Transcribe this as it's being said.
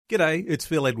G'day, it's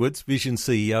Phil Edwards, Vision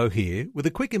CEO here, with a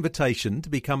quick invitation to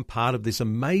become part of this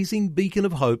amazing beacon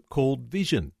of hope called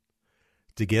Vision.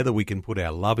 Together we can put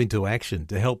our love into action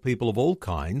to help people of all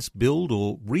kinds build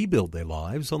or rebuild their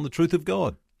lives on the truth of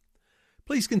God.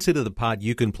 Please consider the part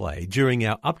you can play during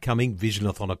our upcoming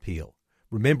Visionathon appeal,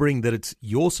 remembering that it's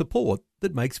your support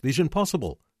that makes Vision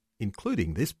possible,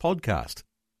 including this podcast.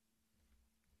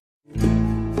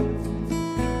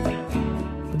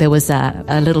 There was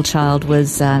a little child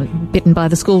was bitten by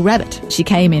the school rabbit. She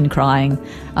came in crying,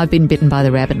 "I've been bitten by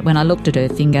the rabbit." When I looked at her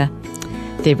finger,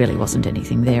 there really wasn't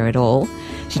anything there at all.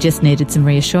 She just needed some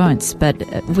reassurance. But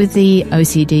with the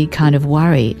OCD kind of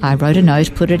worry, I wrote a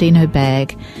note, put it in her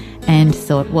bag, and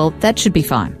thought, well, that should be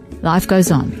fine. Life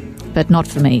goes on, but not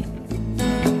for me.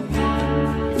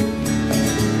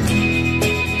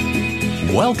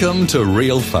 Welcome to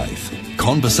Real Faith.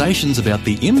 Conversations about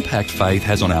the impact faith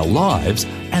has on our lives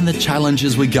and the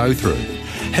challenges we go through,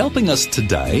 helping us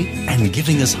today and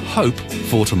giving us hope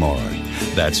for tomorrow.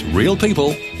 That's real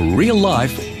people, real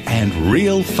life, and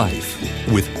real faith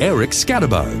with Eric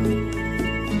Scatterbo.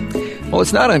 Well,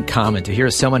 it's not uncommon to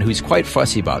hear someone who's quite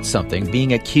fussy about something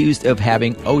being accused of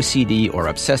having OCD or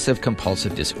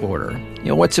obsessive-compulsive disorder. You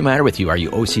know, what's the matter with you? Are you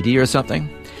OCD or something?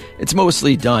 It's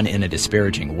mostly done in a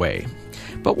disparaging way.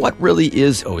 But what really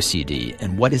is OCD,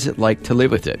 and what is it like to live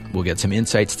with it? We'll get some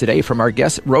insights today from our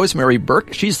guest, Rosemary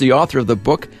Burke. She's the author of the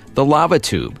book, The Lava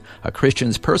Tube, A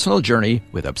Christian's Personal Journey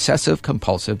with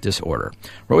Obsessive-Compulsive Disorder.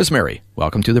 Rosemary,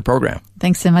 welcome to the program.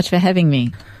 Thanks so much for having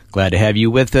me. Glad to have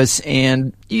you with us.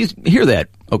 And you hear that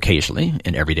occasionally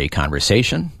in everyday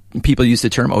conversation. People use the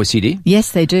term OCD?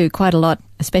 Yes, they do, quite a lot,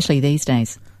 especially these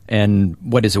days. And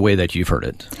what is a way that you've heard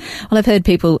it? Well, I've heard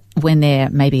people when they're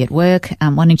maybe at work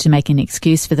wanting to make an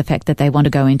excuse for the fact that they want to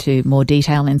go into more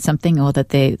detail in something, or that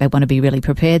they want to be really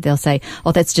prepared. They'll say,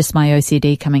 oh, that's just my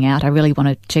OCD coming out. I really want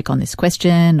to check on this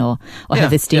question or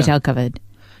have this detail covered.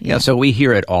 Yeah, so we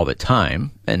hear it all the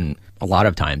time, and a lot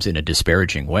of times in a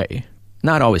disparaging way.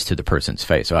 Not always to the person's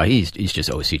face. Oh, he's just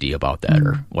OCD about that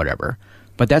or whatever.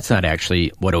 But that's not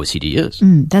actually what OCD is.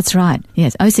 That's right.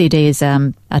 Yes, OCD is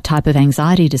a type of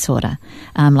anxiety disorder.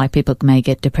 Like people may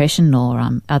get depression or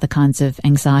other kinds of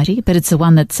anxiety, but it's the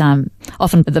one that's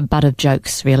often the butt of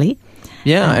jokes, really.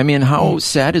 Yeah, I mean, how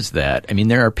sad is that? I mean,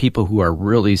 there are people who are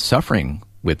really suffering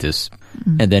with this,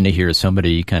 and then to hear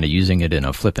somebody kind of using it in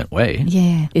a flippant way.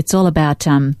 Yeah, it's all about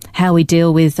how we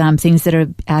deal with things that are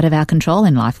out of our control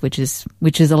in life, which is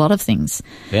a lot of things.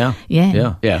 Yeah.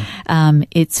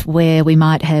 It's where we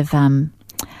might have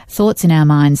thoughts in our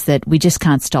minds that we just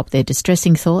can't stop. They're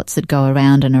distressing thoughts that go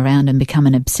around and become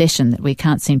an obsession that we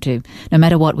can't seem to, no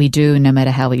matter what we do, no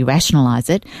matter how we rationalize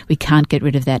it, we can't get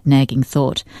rid of that nagging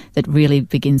thought that really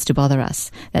begins to bother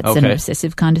us. That's an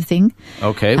obsessive kind of thing.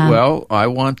 Okay, well, I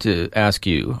want to ask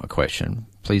you a question.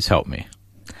 Please help me.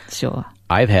 Sure.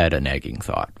 I've had a nagging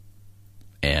thought,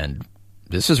 and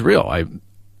this is real.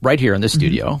 Right here in the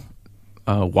studio,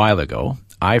 a while ago,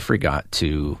 I forgot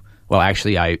to... Well,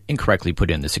 actually, I incorrectly put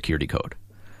in the security code.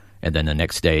 And then the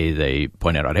next day, they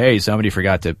pointed out, hey, somebody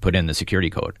forgot to put in the security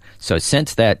code. So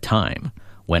since that time,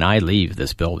 when I leave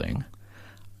this building,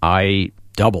 I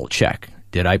double-check.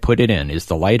 Did I put it in? Is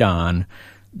the light on?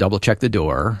 Double-check the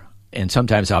door. And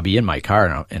sometimes I'll be in my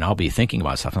car, and I'll be thinking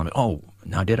about stuff. I'm like, oh,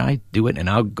 now did I do it? And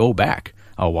I'll go back.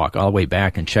 I'll walk all the way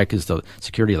back and check, is the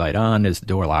security light on? Is the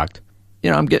door locked? You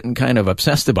know, I'm getting kind of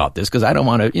obsessed about this because I don't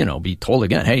want to, be told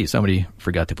again, hey, somebody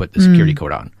forgot to put the security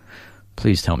code on.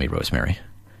 Please tell me, Rosemary,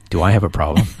 do I have a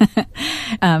problem?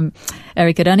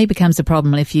 Eric, it only becomes a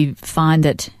problem if you find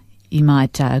that you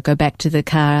might go back to the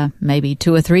car maybe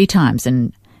 2 or 3 times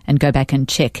and go back and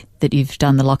check that you've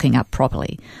done the locking up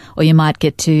properly. Or you might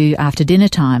get to after dinner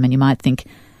time and you might think,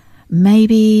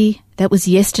 maybe that was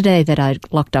yesterday that I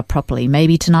locked up properly.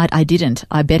 Maybe tonight I didn't.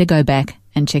 I better go back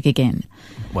and check again.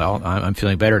 Well, I'm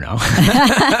feeling better now.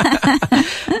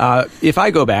 If I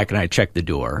go back and I check the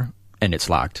door and it's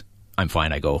locked, I'm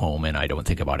fine. I go home and I don't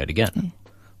think about it again. Yeah.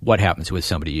 What happens with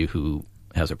somebody who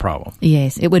has a problem?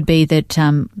 Yes, it would be that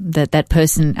that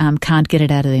person can't get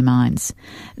it out of their minds.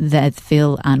 They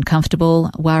feel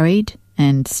uncomfortable, worried,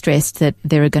 and stressed that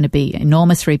there are going to be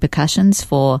enormous repercussions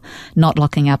for not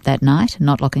locking up that night,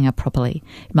 not locking up properly.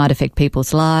 It might affect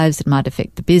people's lives. It might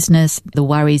affect the business. The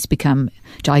worries become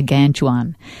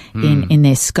gigantuan in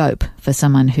their scope for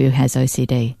someone who has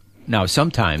OCD. Now,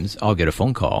 sometimes I'll get a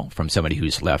phone call from somebody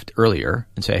who's left earlier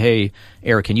and say, hey,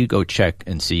 Eric, can you go check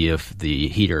and see if the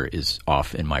heater is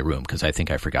off in my room because I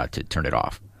think I forgot to turn it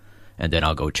off. And then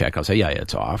I'll go check. I'll say, yeah,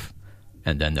 it's off.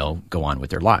 And then they'll go on with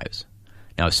their lives.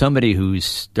 Now, somebody who's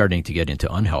starting to get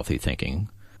into unhealthy thinking,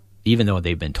 even though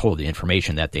they've been told the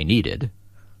information that they needed,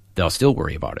 they'll still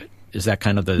worry about it. Is that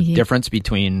kind of the difference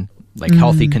between like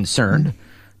healthy concern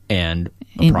and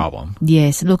a problem?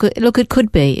 Yes. Look, it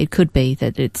could be. It could be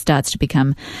that it starts to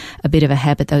become a bit of a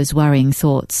habit, those worrying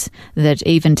thoughts, that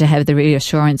even to have the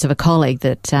reassurance of a colleague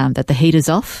that that the heater's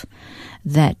off,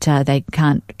 that they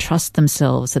can't trust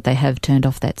themselves that they have turned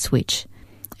off that switch,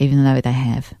 even though they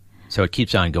have. So it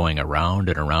keeps on going around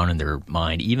and around in their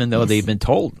mind, even though they've been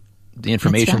told the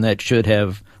information that should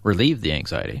have relieved the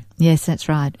anxiety. Yes, that's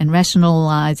right. And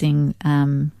rationalising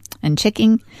and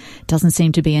checking doesn't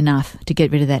seem to be enough to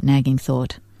get rid of that nagging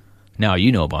thought. Now,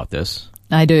 you know about this.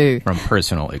 I do. From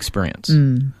personal experience.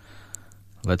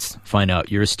 Let's find out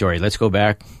your story. Let's go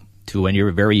back to when you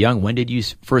were very young. When did you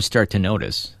first start to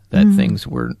notice that things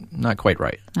were not quite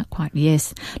right? Not quite,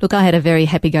 yes. Look, I had a very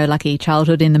happy-go-lucky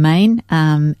childhood in the main,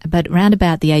 but round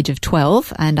about the age of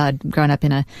 12, and I'd grown up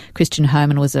in a Christian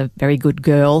home and was a very good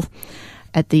girl.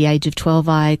 At the age of 12,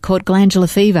 I caught glandular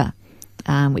fever,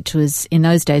 which was in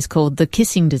those days called the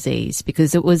kissing disease,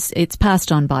 because it's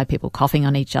passed on by people coughing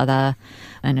on each other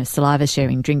and saliva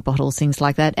sharing drink bottles, things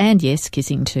like that, and yes,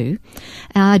 kissing too.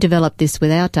 I developed this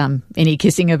without any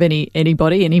kissing of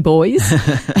anybody, any boys,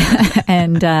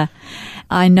 and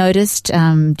I noticed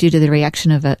due to the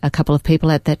reaction of a couple of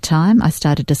people at that time, I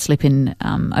started to slip in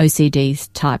OCD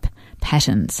type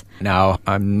patterns. Now,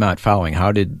 I'm not following.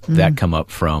 How did that come up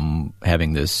from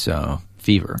having this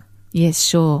fever? Yes,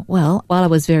 sure. Well, while I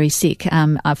was very sick,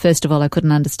 first of all, I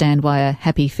couldn't understand why a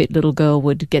happy, fit little girl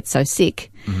would get so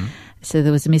sick. So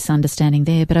there was a misunderstanding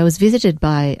there. But I was visited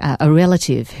by a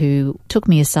relative who took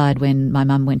me aside when my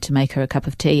mum went to make her a cup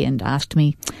of tea and asked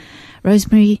me,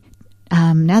 Rosemary,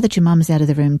 now that your mum's out of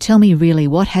the room, tell me really,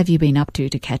 what have you been up to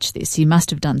catch this? You must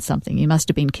have done something. You must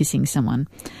have been kissing someone.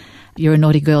 You're a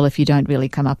naughty girl if you don't really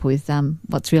come up with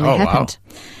what's really happened.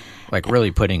 Wow. Like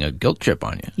really putting a guilt trip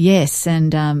on you. Yes,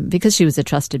 and because she was a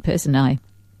trusted person, I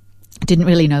didn't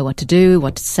really know what to do,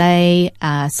 what to say.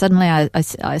 Suddenly I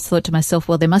thought to myself,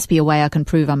 well, there must be a way I can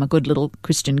prove I'm a good little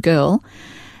Christian girl.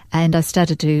 And I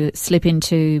started to slip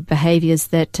into behaviours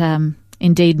that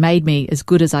indeed made me as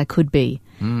good as I could be.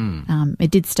 It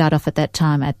did start off at that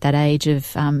time, at that age of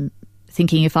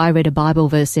thinking if I read a Bible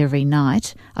verse every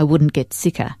night, I wouldn't get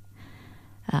sicker.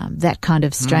 That kind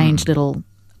of strange little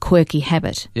quirky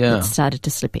habit that started to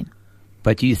slip in.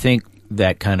 But do you think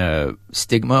that kind of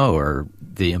stigma or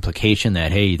the implication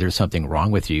that, hey, there's something wrong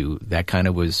with you, that kind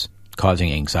of was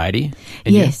causing anxiety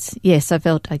in you? Yes. I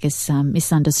felt, I guess,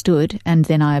 misunderstood. And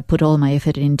then I put all my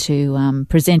effort into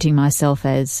presenting myself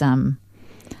as,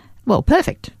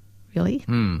 perfect, really.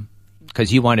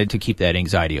 Because you wanted to keep that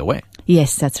anxiety away.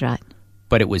 Yes, that's right.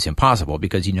 But it was impossible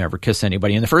because you never kissed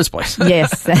anybody in the first place.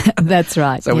 Yes, that's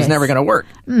right. So it was never going to work.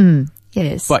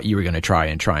 Yes. But you were going to try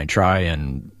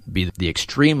and be the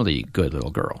extremely good little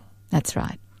girl. That's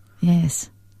right. Yes.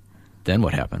 Then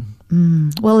what happened?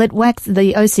 Well, it waxed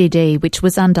the OCD, which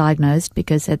was undiagnosed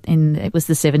because it was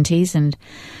the 70s and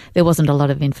there wasn't a lot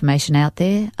of information out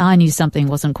there. I knew something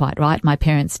wasn't quite right. My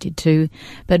parents did too.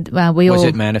 But Was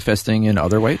it manifesting in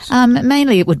other ways?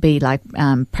 Mainly it would be like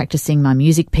practicing my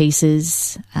music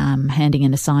pieces, handing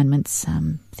in assignments,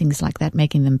 things like that,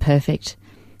 making them perfect.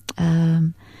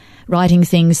 Writing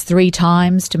things 3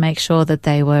 times to make sure that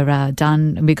they were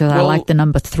done because I like the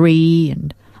number 3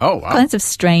 and all kinds of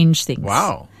strange things.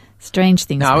 Wow. Strange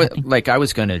things. Now, I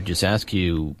was going to just ask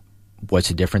you, what's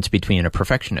the difference between a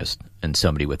perfectionist and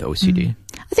somebody with OCD?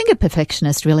 I think a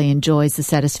perfectionist really enjoys the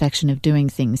satisfaction of doing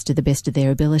things to the best of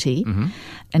their ability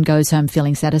and goes home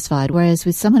feeling satisfied. Whereas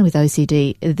with someone with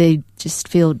OCD, they just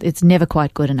feel it's never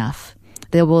quite good enough.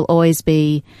 There will always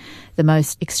be the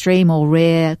most extreme or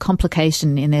rare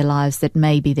complication in their lives that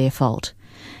may be their fault.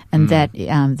 And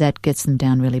that gets them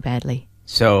down really badly.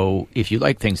 So if you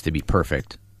like things to be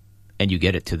perfect and you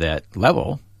get it to that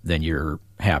level, then you're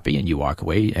happy and you walk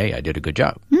away, hey, I did a good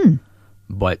job.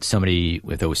 But somebody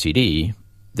with OCD,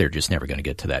 they're just never going to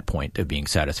get to that point of being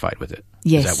satisfied with it.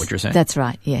 Yes. Is that what you're saying? That's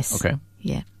right, yes. Okay.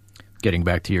 Yeah. Getting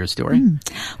back to your story?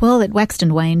 Well, it waxed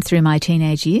and waned through my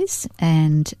teenage years,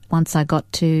 and once I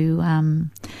got to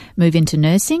move into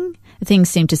nursing, things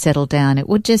seemed to settle down. It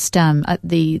would just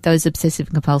those obsessive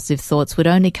and compulsive thoughts would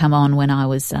only come on when I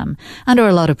was under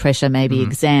a lot of pressure, maybe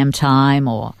exam time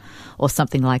or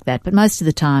something like that. But most of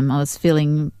the time, I was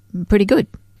feeling pretty good.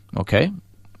 Okay.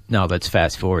 Now let's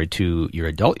fast forward to your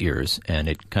adult years, and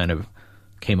it kind of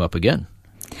came up again.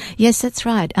 Yes, that's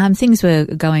right. Things were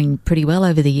going pretty well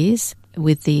over the years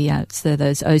with the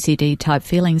those OCD type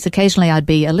feelings. Occasionally, I'd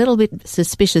be a little bit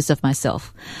suspicious of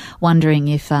myself, wondering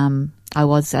if I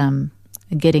was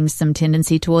getting some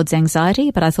tendency towards anxiety.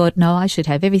 But I thought, no, I should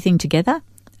have everything together.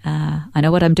 I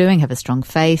know what I'm doing. Have a strong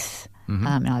faith.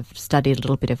 I've studied a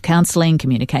little bit of counselling,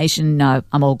 communication. No,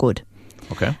 I'm all good.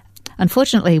 Okay.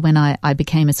 Unfortunately, when I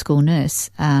became a school nurse,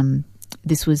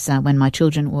 this was when my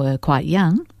children were quite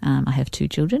young. I have 2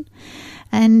 children.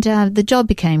 And the job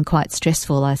became quite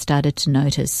stressful. I started to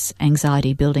notice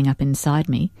anxiety building up inside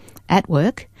me at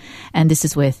work. And this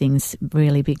is where things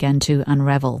really began to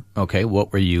unravel. Okay.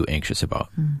 What were you anxious about?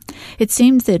 It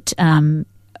seemed that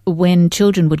when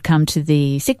children would come to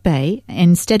the sick bay,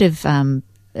 instead of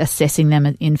assessing them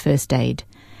in first aid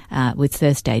with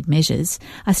first aid measures,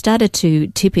 I started to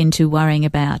tip into worrying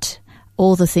about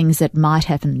all the things that might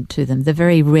happen to them, the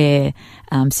very rare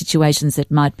situations that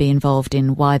might be involved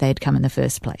in why they'd come in the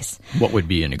first place. What would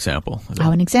be an example?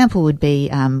 An example would be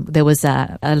there was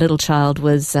a little child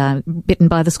was bitten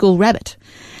by the school rabbit.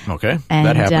 Okay, and,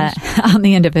 that happens. On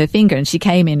the end of her finger, and she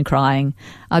came in crying,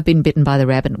 "I've been bitten by the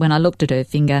rabbit." When I looked at her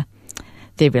finger,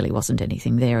 there really wasn't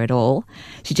anything there at all.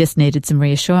 She just needed some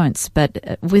reassurance.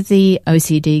 But with the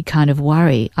OCD kind of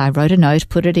worry, I wrote a note,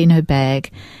 put it in her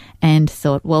bag, and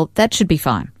thought, well, that should be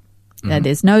fine.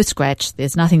 There's no scratch.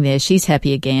 There's nothing there. She's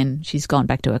happy again. She's gone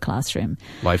back to her classroom.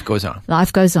 Life goes on.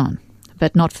 Life goes on,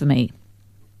 but not for me.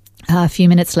 A few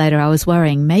minutes later, I was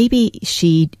worrying,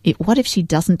 what if she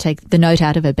doesn't take the note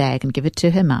out of her bag and give it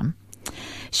to her mum?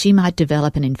 She might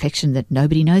develop an infection that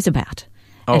nobody knows about.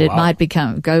 And it might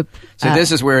go. So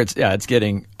this is where it's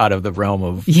getting out of the realm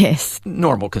of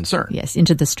normal concern. Yes,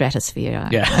 into the stratosphere.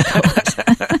 Yeah. I call it.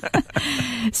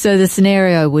 So the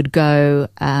scenario would go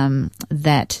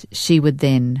that she would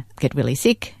then get really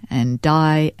sick and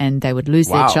die, and they would lose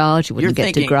their child. She wouldn't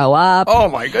get to grow up. Oh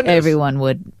my goodness! Everyone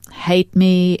would hate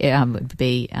me. Would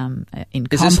be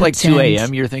incompetent. Is this like 2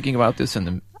 a.m. You're thinking about this?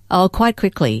 Quite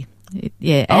quickly.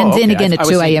 Yeah, and then again at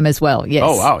 2 a.m. as well, yes.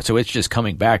 Oh, wow. So it's just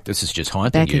coming back. This is just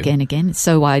haunting you. Back again.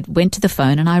 So I went to the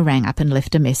phone and I rang up and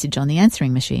left a message on the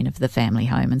answering machine of the family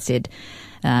home and said,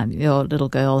 your little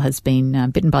girl has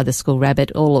been bitten by the school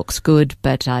rabbit. All looks good,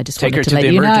 but I just wanted to let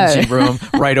you know. Take her to the emergency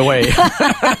room right away.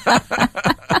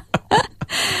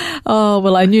 Oh,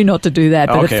 well, I knew not to do that,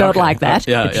 but it felt like that.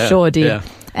 It sure did.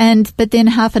 Yeah. But then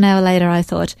half an hour later, I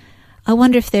thought, I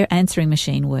wonder if their answering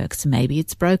machine works. Maybe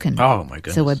it's broken. Oh, my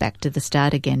goodness. So we're back to the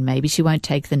start again. Maybe she won't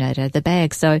take the note out of the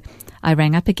bag. So I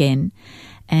rang up again,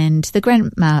 and the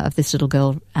grandma of this little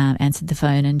girl answered the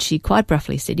phone, and she quite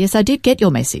gruffly said, "Yes, I did get your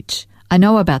message. I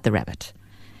know about the rabbit.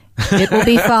 It will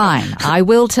be fine. I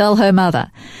will tell her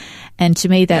mother." And to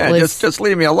me, that was... Just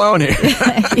leave me alone here.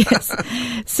 Yes.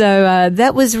 So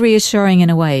that was reassuring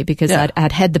in a way, because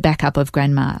I'd had the backup of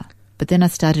grandma. But then I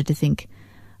started to think,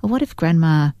 well, what if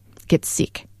grandma gets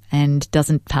sick and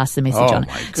doesn't pass the message on?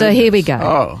 So here we go.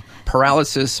 Oh,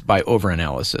 paralysis by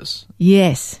overanalysis.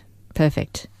 Yes,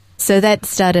 perfect. So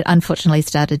that unfortunately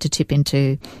started to tip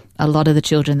into a lot of the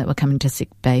children that were coming to sick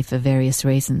bay for various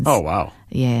reasons. Oh, wow.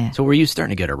 Yeah. So were you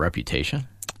starting to get a reputation?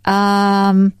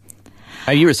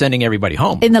 You were sending everybody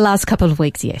home. In the last couple of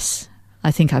weeks, yes.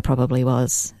 I think I probably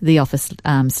was. The office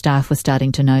staff were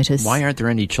starting to notice. Why aren't there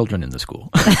any children in the school?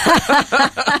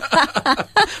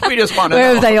 We just want to Where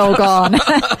know. have they all gone?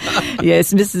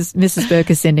 Yes, Mrs.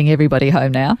 Burke is sending everybody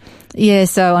home now. Yeah,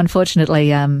 so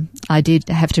unfortunately, I did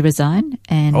have to resign.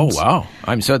 And oh, wow.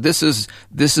 So this is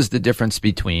the difference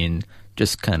between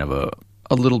just kind of a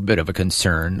little bit of a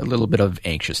concern, a little bit of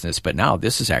anxiousness, but now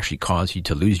this has actually caused you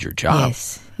to lose your job.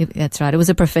 Yes, that's right. It was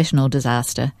a professional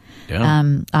disaster. Yeah.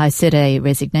 I set a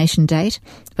resignation date,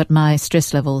 but my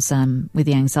stress levels with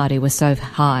the anxiety were so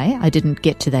high, I didn't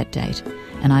get to that date,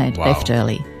 and I left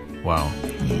early. Wow.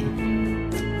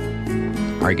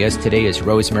 Yeah. Our guest today is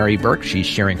Rosemary Burke. She's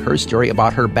sharing her story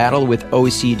about her battle with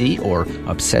OCD, or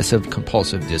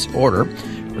obsessive-compulsive disorder.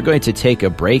 We're going to take a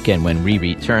break, and when we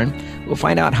return, we'll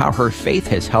find out how her faith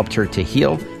has helped her to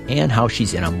heal and how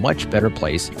she's in a much better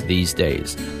place these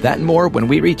days. That and more when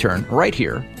we return right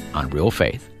here on Real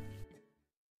Faith.